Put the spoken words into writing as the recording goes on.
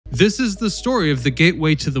This is the story of the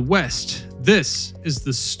gateway to the West. This is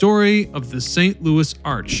the story of the St. Louis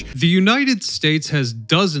Arch. The United States has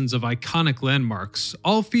dozens of iconic landmarks,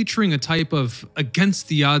 all featuring a type of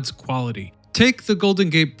against-the-odds quality. Take the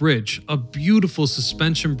Golden Gate Bridge, a beautiful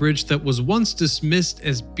suspension bridge that was once dismissed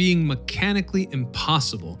as being mechanically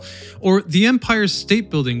impossible. Or the Empire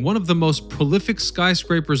State Building, one of the most prolific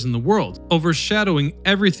skyscrapers in the world, overshadowing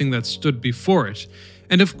everything that stood before it.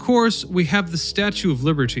 And of course, we have the Statue of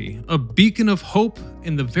Liberty, a beacon of hope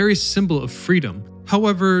and the very symbol of freedom.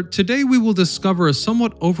 However, today we will discover a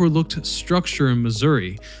somewhat overlooked structure in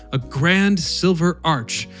Missouri, a grand silver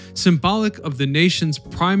arch, symbolic of the nation's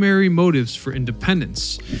primary motives for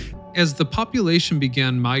independence. As the population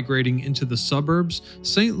began migrating into the suburbs,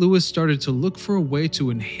 St. Louis started to look for a way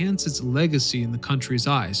to enhance its legacy in the country's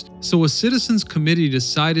eyes. So a citizens committee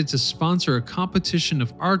decided to sponsor a competition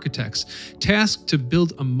of architects tasked to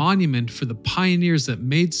build a monument for the pioneers that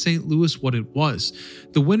made St. Louis what it was.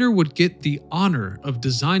 The winner would get the honor of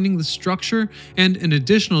designing the structure and an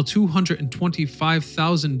additional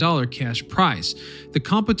 $225,000 cash prize. The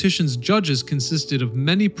competition's judges consisted of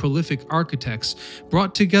many prolific architects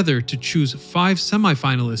brought together to choose 5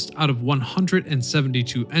 semifinalists out of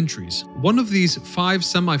 172 entries. One of these 5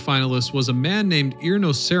 semifinalists was a man named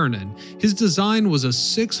Erno Saarinen. His design was a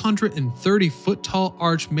 630-foot-tall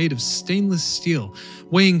arch made of stainless steel,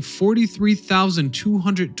 weighing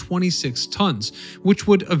 43,226 tons, which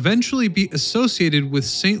would eventually be associated with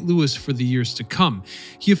St. Louis for the years to come.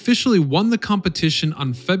 He officially won the competition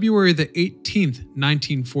on February the 18th,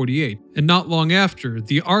 1948, and not long after,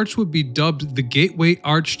 the arch would be dubbed the Gateway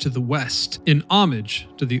Arch to the West, in homage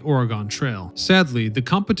to the Oregon Trail. Sadly, the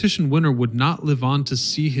competition winner would not live on to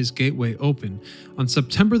see his gateway open. On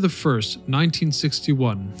September the 1st,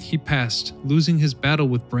 1961, he passed, losing his battle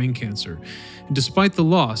with brain cancer. And despite the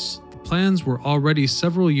loss, plans were already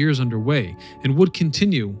several years underway and would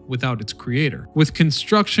continue without its creator, with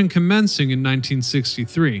construction commencing in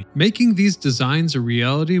 1963. Making these designs a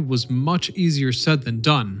reality was much easier said than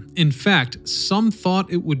done. In fact, some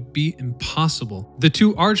thought it would be impossible. The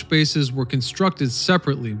 2 arch bases were constructed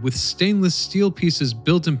separately, with stainless steel pieces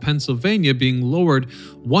built in Pennsylvania being lowered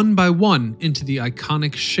one by one into the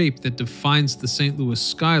iconic shape that defines the St. Louis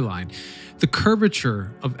skyline. The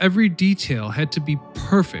curvature of every detail had to be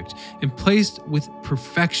perfect and placed with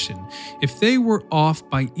perfection. If they were off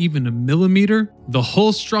by even a millimeter, the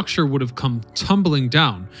whole structure would have come tumbling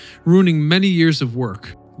down, ruining many years of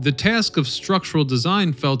work. The task of structural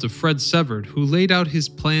design fell to Fred Severd, who laid out his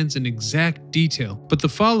plans in exact detail, but the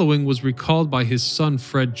following was recalled by his son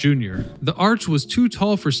Fred Jr. The arch was too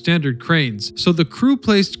tall for standard cranes, so the crew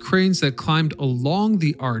placed cranes that climbed along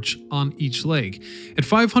the arch on each leg. At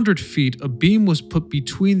 500 feet, a beam was put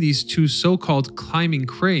between these 2 so-called climbing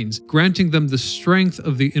cranes, granting them the strength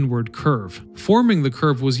of the inward curve. Forming the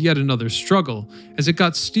curve was yet another struggle. As it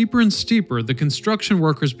got steeper and steeper, the construction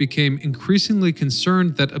workers became increasingly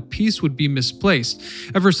concerned that a piece would be misplaced,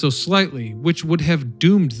 ever so slightly, which would have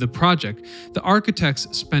doomed the project. The architects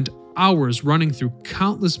spent hours running through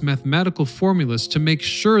countless mathematical formulas to make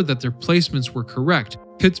sure that their placements were correct.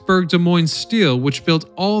 Pittsburgh Des Moines Steel, which built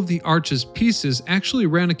all of the arch's pieces, actually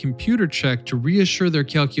ran a computer check to reassure their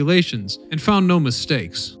calculations and found no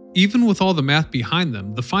mistakes. Even with all the math behind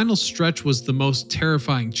them, the final stretch was the most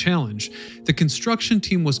terrifying challenge. The construction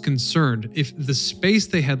team was concerned if the space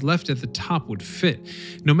they had left at the top would fit.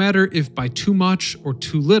 No matter if by too much or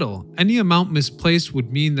too little, any amount misplaced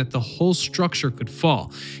would mean that the whole structure could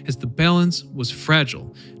fall, as the balance was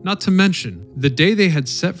fragile. Not to mention, the day they had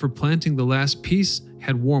set for planting the last piece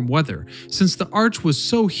had warm weather. Since the arch was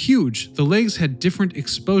so huge, the legs had different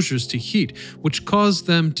exposures to heat, which caused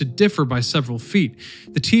them to differ by several feet.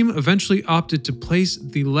 The team eventually opted to place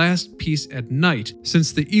the last piece at night,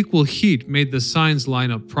 since the equal heat made the signs line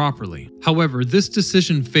up properly. However, this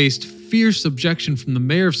decision faced fierce objection from the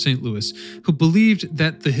mayor of St. Louis, who believed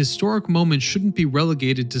that the historic moment shouldn't be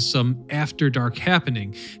relegated to some after-dark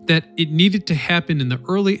happening, that it needed to happen in the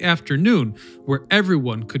early afternoon, where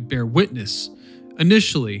everyone could bear witness.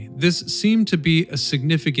 Initially, this seemed to be a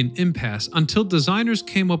significant impasse until designers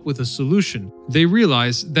came up with a solution. They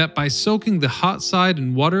realized that by soaking the hot side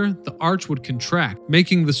in water, the arch would contract,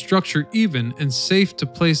 making the structure even and safe to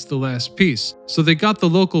place the last piece. So they got the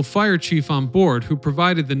local fire chief on board, who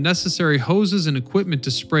provided the necessary hoses and equipment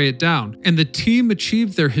to spray it down, and the team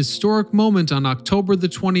achieved their historic moment on October the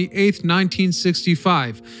 28th,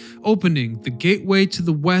 1965, opening the gateway to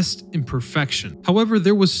the West in perfection. However,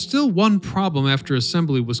 there was still one problem after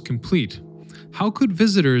assembly was complete. How could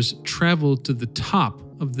visitors travel to the top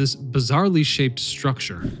of this bizarrely shaped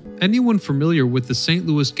structure. Anyone familiar with the St.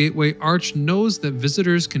 Louis Gateway Arch knows that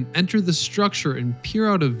visitors can enter the structure and peer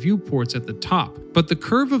out of viewports at the top, but the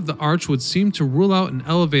curve of the arch would seem to rule out an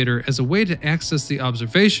elevator as a way to access the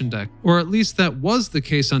observation deck, or at least that was the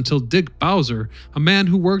case until Dick Bowser, a man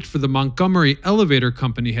who worked for the Montgomery Elevator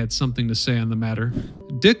Company, had something to say on the matter.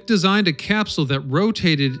 Dick designed a capsule that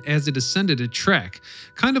rotated as it ascended a track,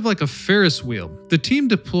 kind of like a Ferris wheel. The team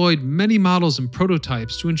deployed many models and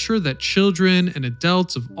prototypes to ensure that children and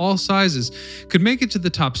adults of all sizes could make it to the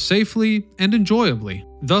top safely and enjoyably.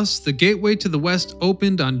 Thus, the gateway to the west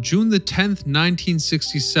opened on June the 10th,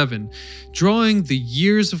 1967, drawing the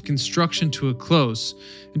years of construction to a close.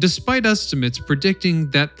 And despite estimates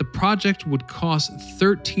predicting that the project would cost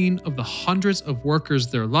 13 of the hundreds of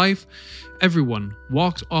workers their life, everyone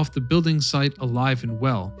walked off the building site alive and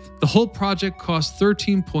well. The whole project cost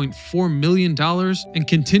 $13.4 million and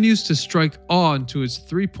continues to strike awe into its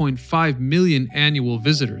 3.5 million annual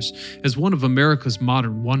visitors as one of America's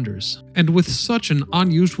modern wonders. And with such an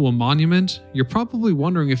unusual monument, you're probably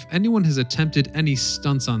wondering if anyone has attempted any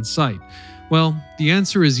stunts on site. Well, the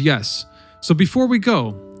answer is yes. So before we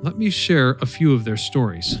go, let me share a few of their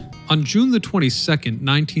stories. On June the 22nd,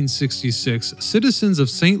 1966, citizens of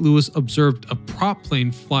St. Louis observed a prop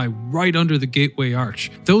plane fly right under the Gateway Arch.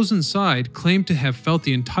 Those inside claimed to have felt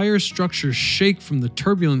the entire structure shake from the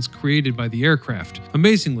turbulence created by the aircraft.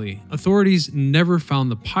 Amazingly, authorities never found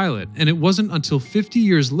the pilot, and it wasn't until 50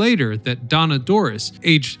 years later that Donna Doris,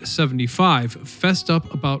 aged 75, fessed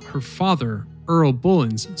up about her father, Earl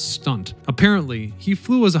Bullen's stunt. Apparently, he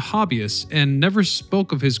flew as a hobbyist and never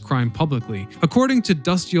spoke of his crime publicly. According to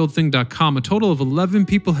dustyoldthing.com, a total of 11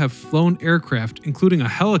 people have flown aircraft, including a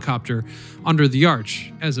helicopter, under the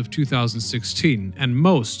arch as of 2016, and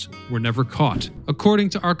most were never caught.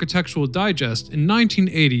 According to Architectural Digest, in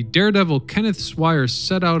 1980, daredevil Kenneth Swire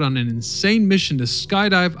set out on an insane mission to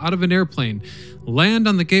skydive out of an airplane, land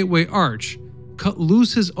on the Gateway Arch, cut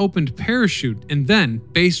loose his opened parachute, and then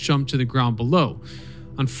base jump to the ground below.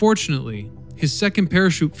 Unfortunately, his second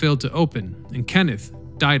parachute failed to open, and Kenneth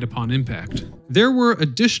died upon impact. There were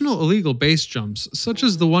additional illegal base jumps, such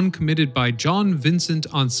as the one committed by John Vincent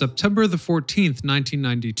on September the 14th,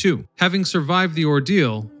 1992. Having survived the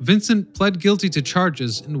ordeal, Vincent pled guilty to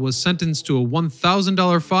charges and was sentenced to a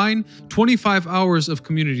 $1,000 fine, 25 hours of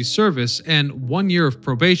community service, and 1 year of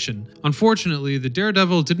probation. Unfortunately, the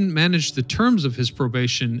daredevil didn't manage the terms of his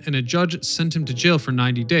probation, and a judge sent him to jail for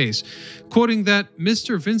 90 days, quoting that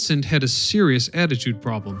Mr. Vincent had a serious attitude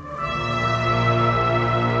problem.